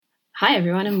Hi,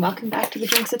 everyone, and welcome back to the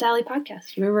Drinks with Ali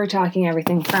podcast, where we're talking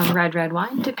everything from red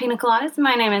wine to pina coladas.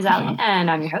 My name is Ali, and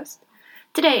I'm your host.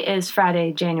 Today is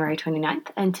Friday, January 29th,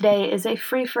 and today is a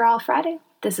free-for-all Friday.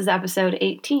 This is episode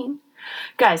 18.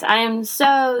 Guys, I am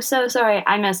so sorry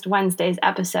I missed Wednesday's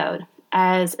episode.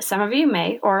 As some of you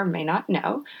may or may not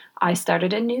know, I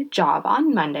started a new job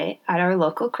on Monday at our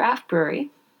local craft brewery.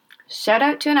 Shout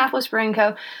out to Annapolis Brewing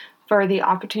Co. for the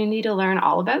opportunity to learn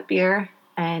all about beer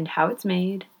and how it's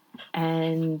made,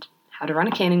 and how to run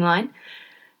a canning line.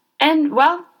 And,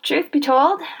 well, truth be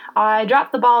told, I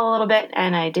dropped the ball a little bit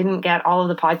and I didn't get all of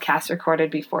the podcasts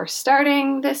recorded before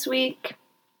starting this week.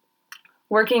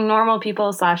 Working normal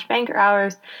people / banker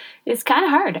hours is kind of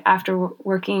hard after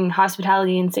working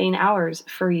hospitality insane hours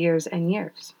for years and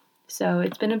years. So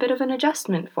it's been a bit of an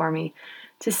adjustment for me,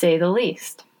 to say the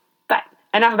least. But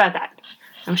enough about that.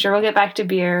 I'm sure we'll get back to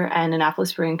beer and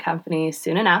Annapolis Brewing Company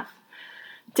soon enough.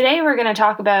 Today we're going to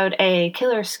talk about a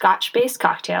killer Scotch-based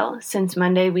cocktail. Since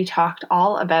Monday we talked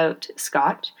all about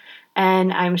Scotch,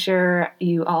 and I'm sure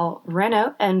you all ran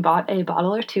out and bought a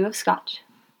bottle or two of Scotch.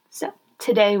 So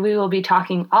today we will be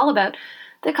talking all about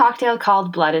the cocktail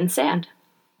called Blood and Sand.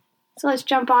 So let's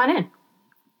jump on in.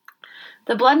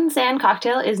 The Blood and Sand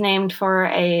cocktail is named for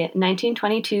a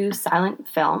 1922 silent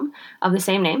film of the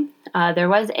same name. There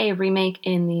was a remake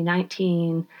in the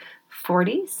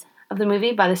 1940s. Of the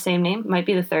movie by the same name, might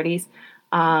be the 30s,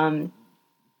 and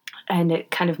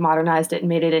it kind of modernized it and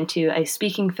made it into a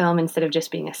speaking film instead of just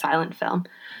being a silent film.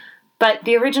 But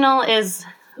the original is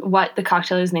what the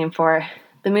cocktail is named for.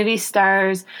 The movie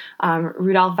stars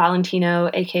Rudolph Valentino,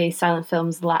 aka Silent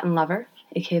Film's Latin lover,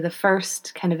 aka the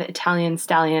first kind of Italian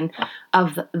stallion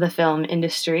of the film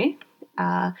industry.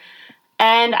 And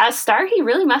as star, he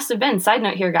really must have been. Side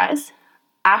note here, guys.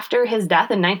 After his death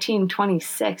in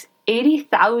 1926,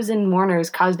 80,000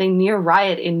 mourners caused a near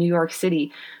riot in New York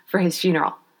City for his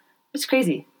funeral. It's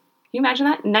crazy. Can you imagine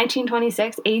that? In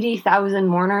 1926, 80,000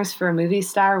 mourners for a movie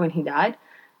star when he died.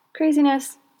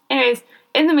 Craziness. Anyways,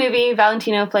 in the movie,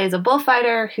 Valentino plays a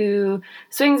bullfighter who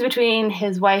swings between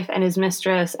his wife and his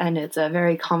mistress, and it's a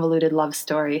very convoluted love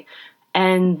story.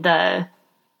 And the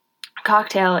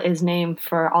cocktail is named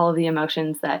for all of the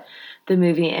emotions that the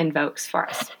movie invokes for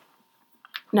us.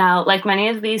 Now, like many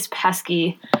of these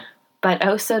pesky, but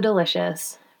oh so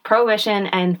delicious, Prohibition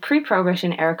and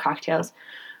pre-Prohibition era cocktails,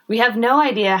 we have no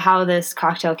idea how this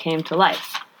cocktail came to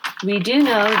life. We do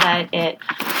know that it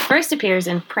first appears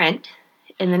in print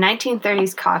in the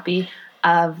 1930s copy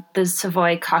of the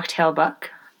Savoy Cocktail Book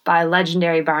by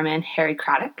legendary barman Harry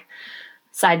Craddock.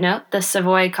 Side note, the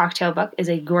Savoy Cocktail Book is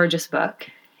a gorgeous book.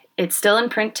 It's still in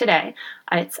print today.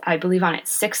 It's, I believe, on its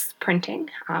sixth printing,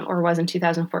 or was in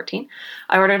 2014.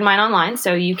 I ordered mine online,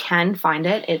 so you can find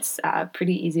it. It's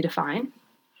pretty easy to find.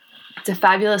 It's a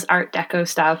fabulous Art Deco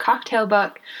style cocktail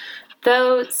book,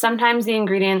 though sometimes the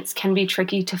ingredients can be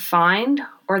tricky to find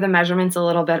or the measurements a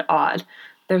little bit odd.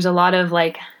 There's a lot of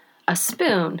like a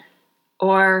spoon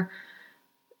or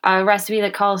a recipe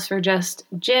that calls for just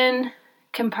gin,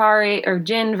 Campari, or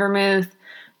gin, vermouth,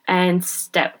 and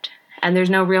stout. And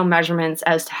there's no real measurements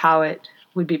as to how it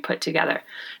would be put together.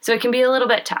 So it can be a little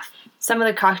bit tough. Some of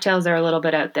the cocktails are a little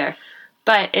bit out there,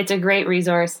 but it's a great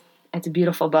resource. It's a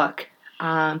beautiful book.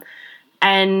 And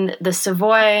the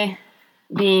Savoy,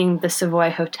 being the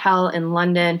Savoy Hotel in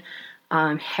London,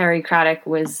 Harry Craddock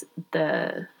was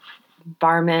the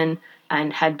barman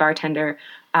and head bartender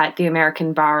at the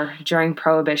American Bar during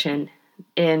Prohibition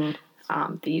in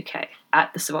the UK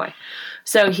at the Savoy.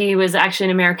 So he was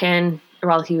actually an American.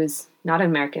 Well, he was not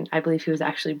American. I believe he was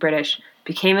actually British,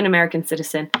 became an American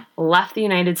citizen, left the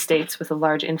United States with a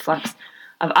large influx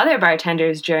of other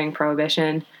bartenders during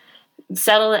Prohibition,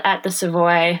 settled at the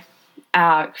Savoy,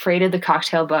 created the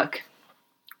cocktail book,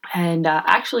 and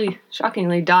actually,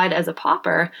 shockingly, died as a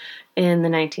pauper in the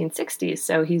 1960s.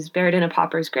 So he's buried in a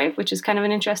pauper's grave, which is kind of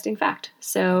an interesting fact.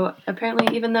 So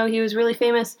apparently, even though he was really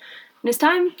famous in his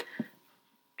time,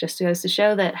 just goes to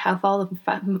show that how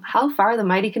far the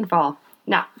mighty can fall.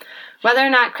 Now, whether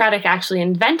or not Craddock actually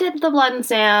invented the Blood and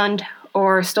Sand,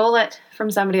 or stole it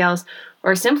from somebody else,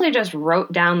 or simply just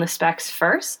wrote down the specs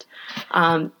first,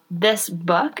 this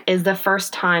book is the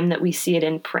first time that we see it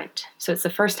in print. So it's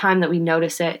the first time that we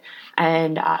notice it,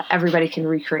 and everybody can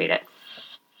recreate it.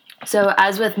 So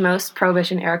as with most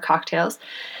Prohibition-era cocktails,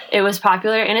 it was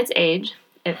popular in its age.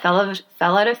 It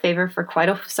fell out of favor for quite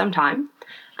some time.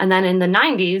 And then in the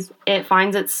 90s, it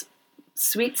finds its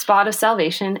sweet spot of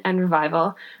salvation and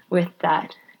revival with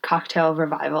that cocktail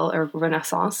revival or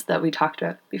renaissance that we talked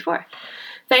about before.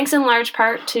 Thanks in large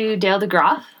part to Dale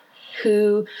DeGroff,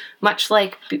 who, much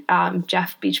like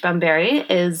Jeff Beachbum Berry,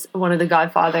 is one of the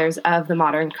godfathers of the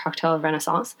modern cocktail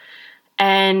renaissance.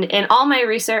 And in all my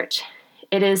research,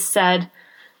 it is said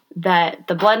that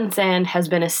the Blood and Sand has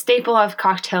been a staple of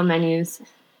cocktail menus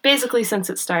basically since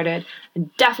it started,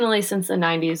 and definitely since the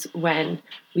 90s when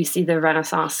we see the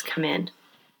Renaissance come in.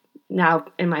 Now,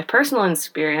 in my personal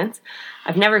experience,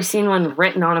 I've never seen one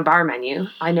written on a bar menu.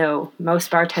 I know most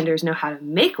bartenders know how to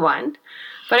make one,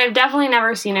 but I've definitely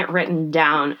never seen it written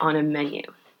down on a menu.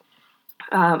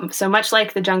 So much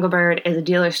like the Jungle Bird is a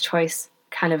dealer's choice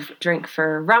kind of drink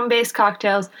for rum-based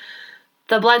cocktails,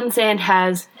 the Blood and Sand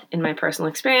has, in my personal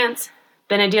experience,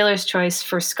 been a dealer's choice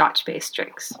for Scotch-based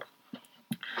drinks.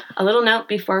 A little note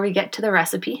before we get to the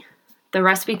recipe. The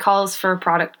recipe calls for a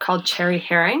product called Cherry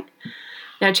Herring.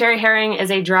 Now, Cherry Herring is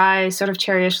a dry, sort of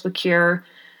cherryish liqueur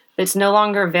that's no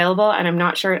longer available, and I'm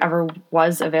not sure it ever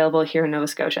was available here in Nova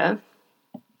Scotia.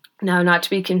 Now, not to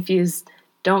be confused,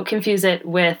 don't confuse it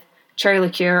with cherry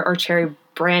liqueur or cherry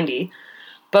brandy,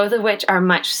 both of which are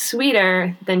much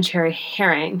sweeter than cherry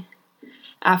herring.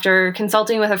 After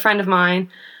consulting with a friend of mine,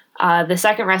 the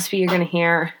second recipe you're going to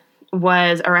hear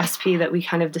was a recipe that we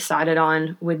kind of decided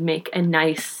on would make a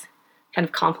nice kind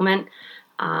of complement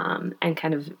and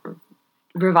kind of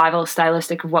revival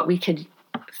stylistic of what we could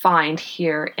find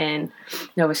here in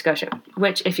Nova Scotia,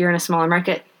 which if you're in a smaller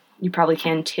market, you probably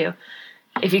can too.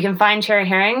 If you can find cherry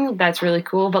herring, that's really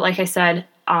cool, but like I said,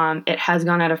 it has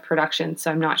gone out of production, so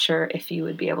I'm not sure if you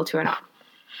would be able to or not.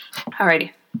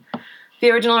 Alrighty,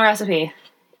 the original recipe.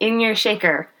 In your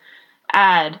shaker,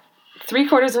 add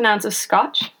 3/4 of an ounce of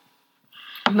scotch.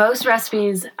 Most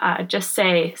recipes just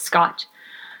say scotch,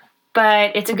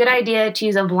 but it's a good idea to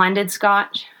use a blended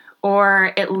scotch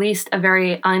or at least a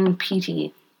very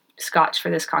unpeaty scotch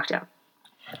for this cocktail.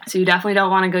 So you definitely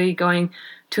don't want to be going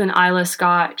to an Islay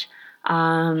scotch,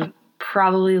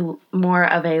 probably more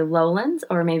of a Lowlands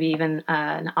or maybe even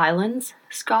an Islands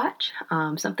scotch,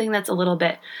 something that's a little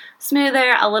bit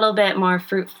smoother, a little bit more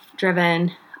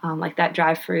fruit-driven, like that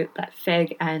dry fruit, that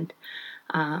fig and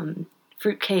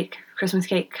fruit cake, Christmas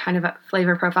cake kind of a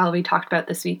flavor profile we talked about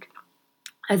this week,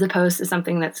 as opposed to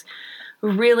something that's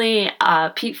really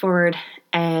peat forward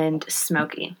and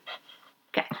smoky.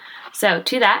 Okay, so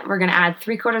to that, we're going to add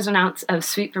 3/4 of an ounce of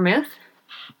sweet vermouth,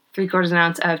 3/4 of an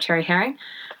ounce of cherry herring,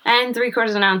 and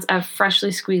 3/4 of an ounce of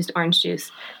freshly squeezed orange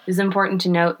juice. It is important to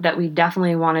note that we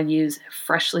definitely want to use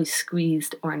freshly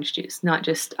squeezed orange juice, not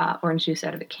just orange juice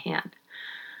out of a can.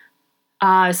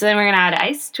 So then we're going to add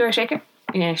ice to our shaker.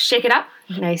 You're going to shake it up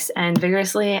nice and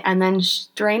vigorously, and then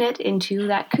strain it into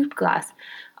that coupe glass,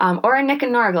 or a Nick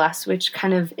and Nora glass, which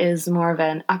kind of is more of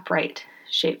an upright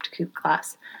shaped coupe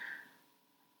glass.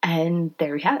 And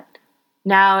there we have it.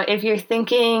 Now, if you're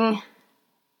thinking,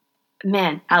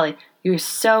 man, Allie, you're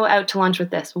so out to lunch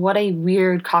with this. What a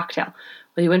weird cocktail.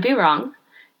 Well, you wouldn't be wrong.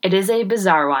 It is a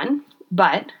bizarre one,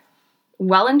 but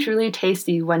well and truly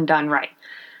tasty when done right.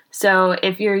 So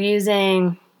if you're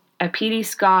using a peaty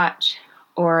scotch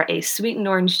or a sweetened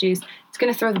orange juice, it's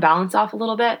going to throw the balance off a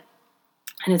little bit,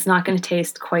 and it's not going to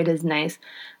taste quite as nice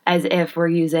as if we're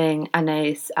using a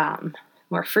nice,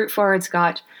 more fruit-forward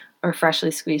scotch or freshly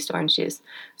squeezed orange juice.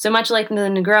 So much like the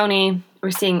Negroni,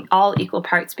 we're seeing all equal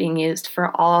parts being used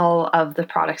for all of the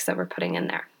products that we're putting in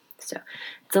there. So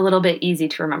it's a little bit easy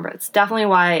to remember. It's definitely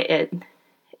why it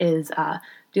is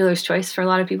dealer's choice for a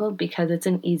lot of people, because it's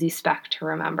an easy spec to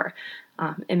remember.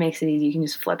 It makes it easy. You can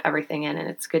just flip everything in and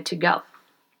it's good to go.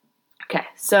 Okay,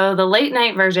 so the late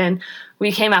night version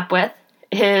we came up with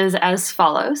is as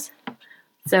follows.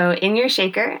 So in your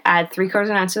shaker, add 3/4 of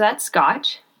an ounce of that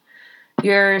scotch,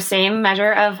 your same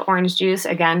measure of orange juice,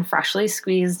 again, freshly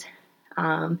squeezed.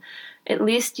 At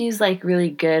least use like really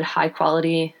good, high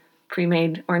quality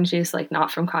pre-made orange juice, like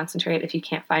not from concentrate if you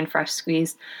can't find fresh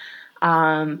squeezed.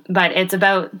 But it's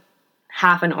about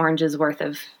half an orange's worth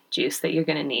of juice that you're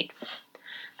going to need.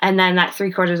 And then that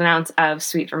 3/4 of an ounce of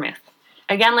sweet vermouth.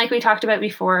 Again, like we talked about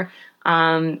before,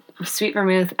 sweet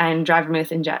vermouth and dry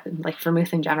vermouth, like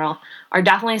vermouth in general, are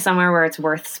definitely somewhere where it's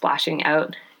worth splashing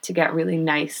out to get really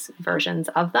nice versions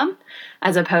of them,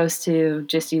 as opposed to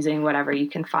just using whatever you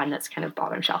can find that's kind of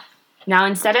bottom shelf. Now,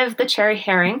 instead of the cherry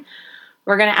herring,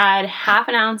 we're going to add half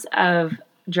an ounce of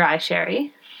dry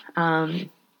sherry. Again,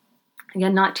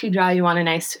 not too dry. You want a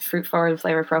nice fruit-forward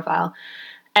flavor profile.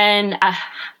 And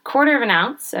 1/4 of an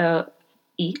ounce, so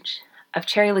each, of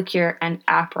cherry liqueur and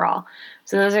Aperol.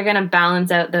 So those are going to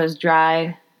balance out those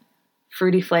dry,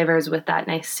 fruity flavors with that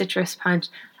nice citrus punch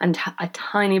and a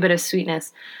tiny bit of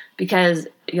sweetness, because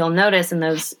you'll notice in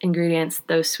those ingredients,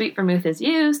 though sweet vermouth is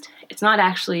used, it's not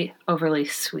actually overly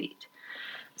sweet.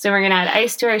 So we're going to add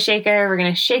ice to our shaker. We're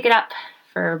going to shake it up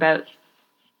for about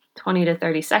 20 to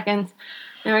 30 seconds.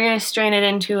 Then we're going to strain it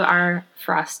into our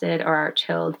frosted or our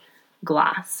chilled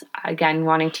glass. Again,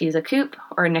 wanting to use a coupe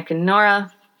or Nick and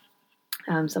Nora,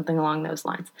 something along those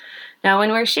lines. Now,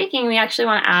 when we're shaking, we actually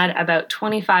want to add about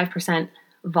 25%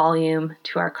 volume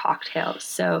to our cocktails.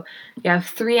 So you have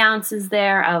 3 ounces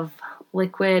there of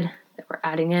liquid that we're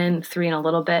adding in, 3 and a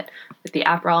little bit with the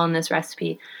Aperol in this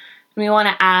recipe. And we want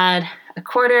to add a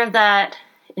quarter of that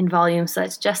in volume, so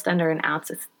that's just under an ounce.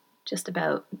 It's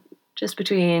somewhere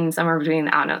between,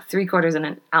 3/4 and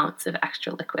an ounce of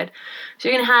extra liquid. So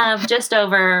you're going to have just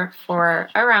over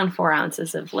around 4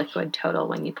 ounces of liquid total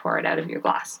when you pour it out of your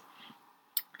glass.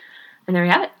 And there we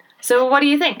have it. So what do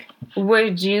you think?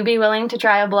 Would you be willing to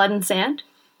try a Blood and Sand?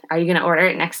 Are you going to order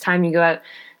it next time you go out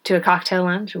to a cocktail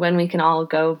lounge when we can all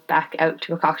go back out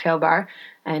to a cocktail bar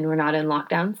and we're not in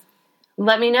lockdowns?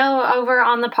 Let me know over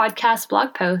on the podcast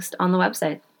blog post on the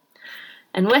website.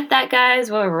 And with that, guys,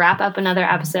 we'll wrap up another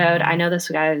episode. I know this,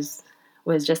 guys,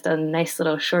 was just a nice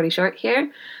little short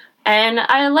here. And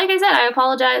like I said, I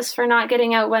apologize for not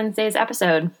getting out Wednesday's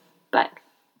episode. But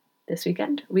this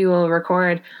weekend, we will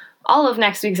record all of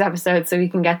next week's episodes so we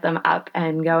can get them up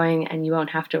and going and you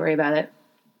won't have to worry about it.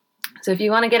 So if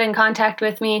you want to get in contact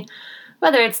with me,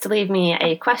 whether it's to leave me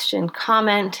a question,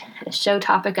 comment, a show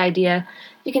topic idea,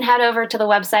 you can head over to the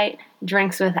website,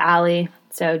 Drinks with Allie.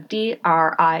 So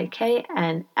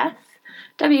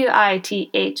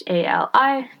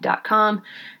DRIKNSWITHALI.com.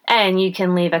 And you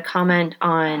can leave a comment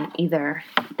on either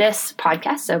this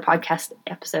podcast, so podcast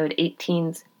episode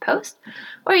 18's post,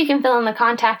 or you can fill in the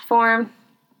contact form.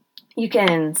 You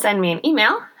can send me an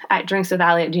email at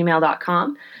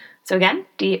drinkswithally@gmail.com. So again,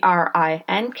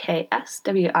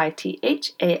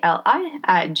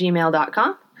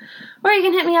 DRINKSWITHALI@gmail.com. Or you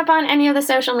can hit me up on any of the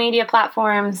social media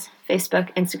platforms,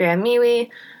 Facebook, Instagram, MeWe,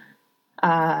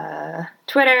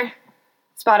 Twitter,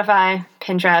 Spotify,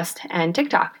 Pinterest, and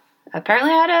TikTok.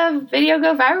 Apparently I had a video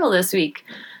go viral this week,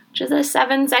 which is a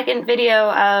 7-second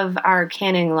video of our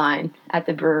canning line at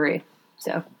the brewery.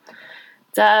 So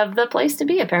it's the place to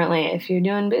be, apparently, if you're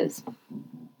doing booze.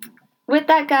 With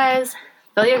that, guys,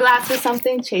 fill your glass with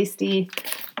something tasty,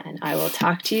 and I will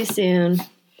talk to you soon.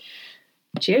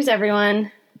 Cheers,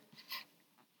 everyone.